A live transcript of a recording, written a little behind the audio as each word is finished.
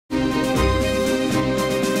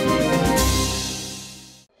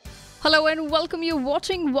Hello and welcome. You're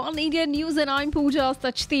watching Oneindia News and I'm Pooja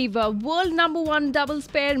Sachdeva. World #1 doubles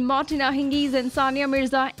pair Martina Hingis and Sania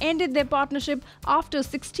Mirza ended their partnership after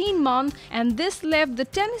 16 months, and this left the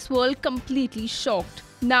tennis world completely shocked.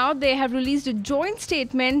 Now they have released a joint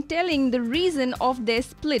statement telling the reason of their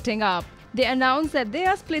splitting up. They announced that they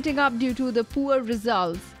are splitting up due to the poor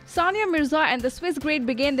results. Sania Mirza and the Swiss great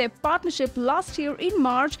began their partnership last year in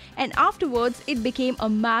March, and afterwards it became a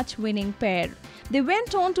match-winning pair. They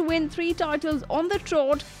went on to win 3 titles on the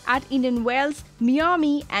trot at Indian Wells,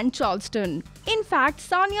 Miami and Charleston. In fact,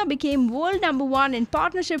 Sania became world #1 in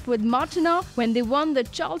partnership with Martina when they won the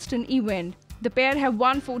Charleston event. The pair have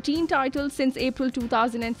won 14 titles since April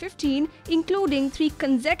 2015, including 3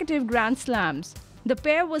 consecutive Grand Slams. The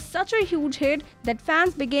pair was such a huge hit that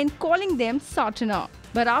fans began calling them Satina.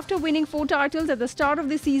 But after winning 4 titles at the start of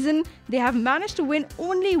the season, they have managed to win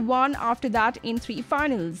only 1 after that in 3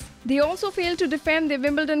 finals. They also failed to defend their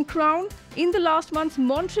Wimbledon crown. In the last month's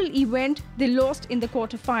Montreal event, they lost in the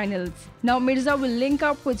quarterfinals. Now Mirza will link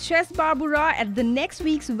up with Chess Barbara at the next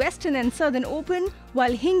week's Western and Southern Open,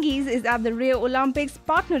 while Hingis is at the Rio Olympics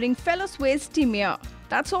partnering fellow Swiss Timea.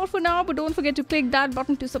 That's all for now, but don't forget to click that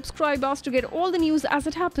button to subscribe us to get all the news as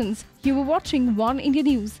it happens. You were watching Oneindia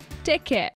News. Take care.